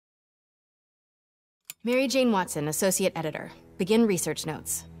Mary Jane Watson, Associate Editor. Begin research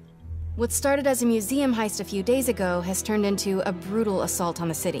notes. What started as a museum heist a few days ago has turned into a brutal assault on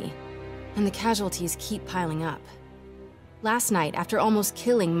the city, and the casualties keep piling up. Last night, after almost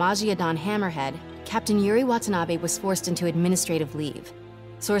killing Majiadan Hammerhead, Captain Yuri Watanabe was forced into administrative leave.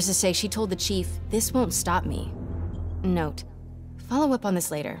 Sources say she told the chief, "This won't stop me." Note, follow up on this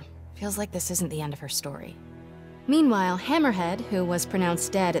later. Feels like this isn't the end of her story. Meanwhile, Hammerhead, who was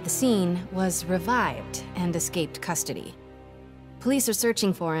pronounced dead at the scene, was revived and escaped custody. Police are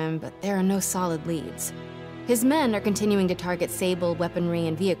searching for him, but there are no solid leads. His men are continuing to target Sable weaponry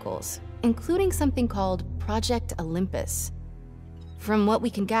and vehicles, including something called Project Olympus. From what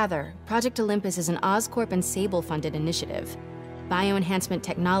we can gather, Project Olympus is an Oscorp and Sable-funded initiative. Bioenhancement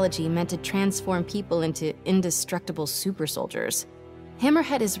technology meant to transform people into indestructible super soldiers.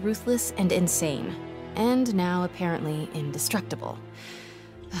 Hammerhead is ruthless and insane, and now apparently indestructible.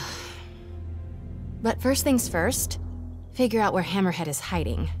 But first things first, figure out where Hammerhead is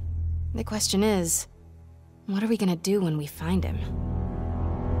hiding. The question is, what are we gonna do when we find him?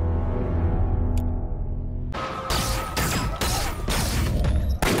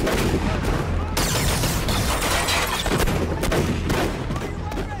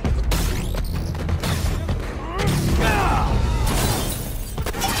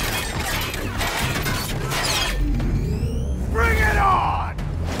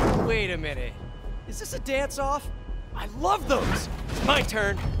 Wait a minute. Is this a dance-off? I love those! It's my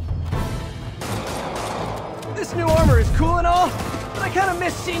turn. This new armor is cool and all, but I kinda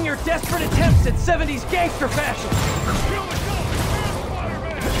miss seeing your desperate attempts at 70s gangster fashion.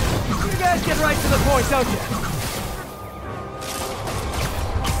 You guys get right to the point, don't you?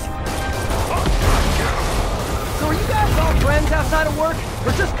 So are you guys all friends outside of work,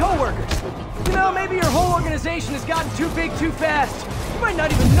 or just co-workers? You know, maybe your whole organization has gotten too big too fast. You might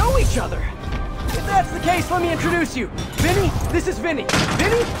not even know each other. If that's the case, let me introduce you. Vinny, this is Vinny.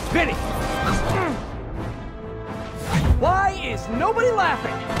 Vinny, Vinny. Why is nobody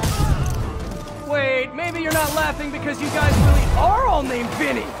laughing? Wait, maybe you're not laughing because you guys really are all named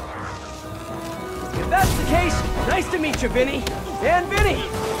Vinny. If that's the case, nice to meet you, Vinny. And Vinny.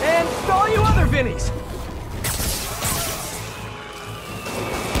 And all you other Vinnies.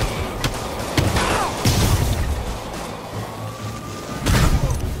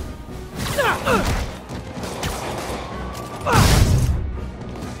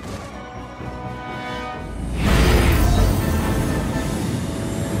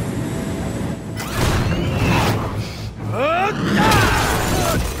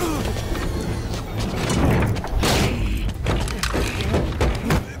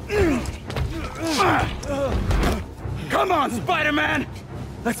 Come on, Spider-Man!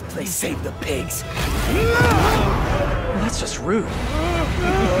 Let's play Save the Pigs. That's just rude.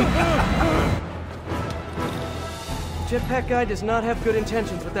 Jetpack guy does not have good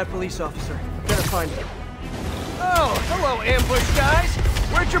intentions with that police officer. Better find him. Oh, hello, ambush guys!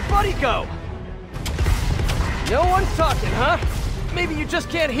 Where'd your buddy go? No one's talking, huh? Maybe you just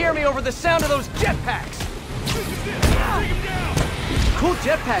can't hear me over the sound of those jetpacks. Cool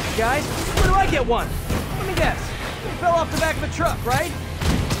jetpacks, guys. Where do I get one? Let me guess. You fell off the back of a truck, right?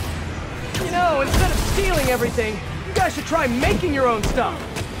 You know, instead of stealing everything, you guys should try making your own stuff.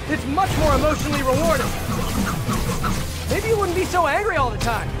 It's much more emotionally rewarding. Maybe you wouldn't be so angry all the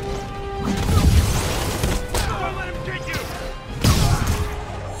time. Don't let him get you!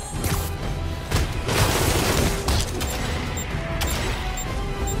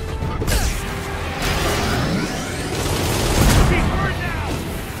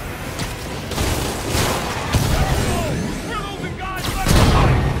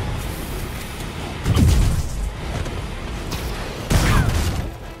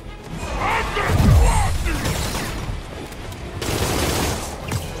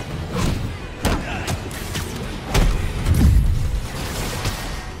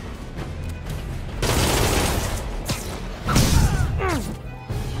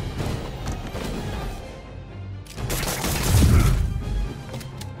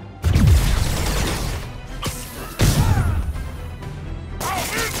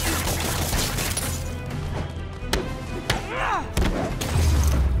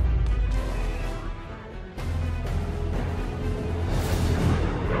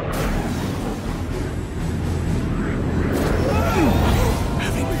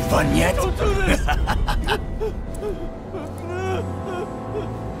 Fun yet? Don't do this!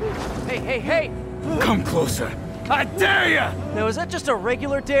 Hey! Come closer. I dare ya! Now, is that just a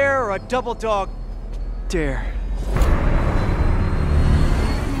regular dare or a double dog dare?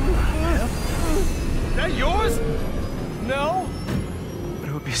 Is that yours? No? But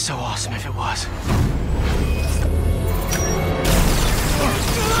it would be so awesome if it was.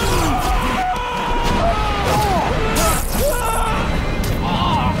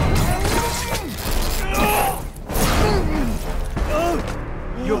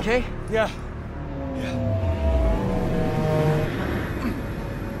 You okay? Yeah.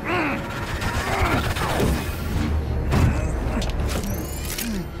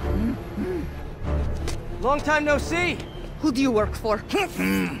 Long time no see. Who do you work for?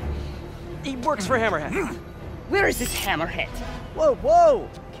 He works for Hammerhead. Where is this hammerhead? Whoa, whoa!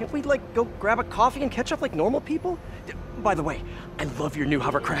 Can't we, like, go grab a coffee and catch up like normal people? By the way, I love your new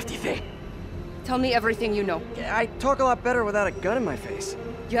hovercrafty thing. Tell me everything you know. I talk a lot better without a gun in my face.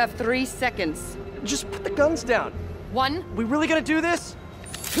 You have 3 seconds. Just put the guns down. 1, We really gonna do this?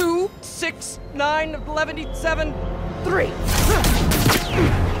 2, 6, 9, 11, 7, 3.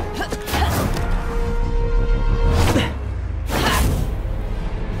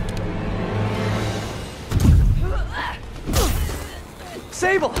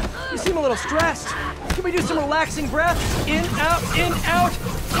 Sable, you seem a little stressed. Can we do some relaxing breaths? In, out, in, out.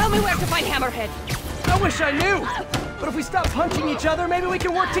 Tell me where to find Hammerhead. I wish I knew. But if we stop punching each other, maybe we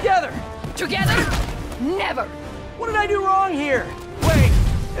can work together. Together? Never. What did I do wrong here? Wait,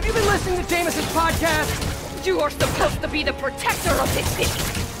 have you been listening to Jameson's podcast? You are supposed to be the protector of this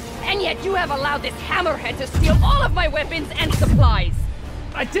city. And yet you have allowed this hammerhead to steal all of my weapons and supplies.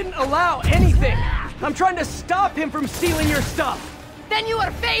 I didn't allow anything. I'm trying to stop him from stealing your stuff. Then you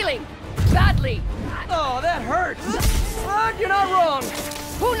are failing. Badly. Oh, that hurts. But you're not wrong.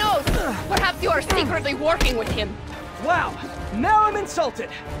 Who knows? Perhaps you are secretly working with him. Wow, now I'm insulted.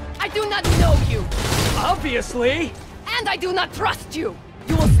 I do not know you. Obviously. And I do not trust you.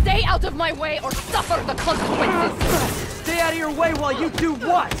 You will stay out of my way or suffer the consequences. Stay out of your way while you do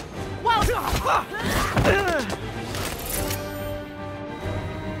what? Well,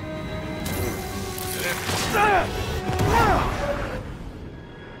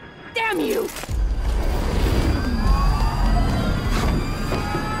 damn you!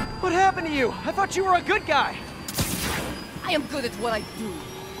 What happened to you? I thought you were a good guy. I am good at what I do.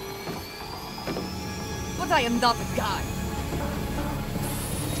 But I am not a guy.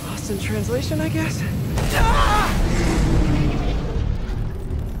 Lost in translation, I guess?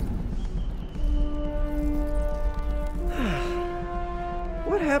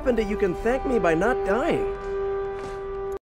 What happened to you can thank me by not dying?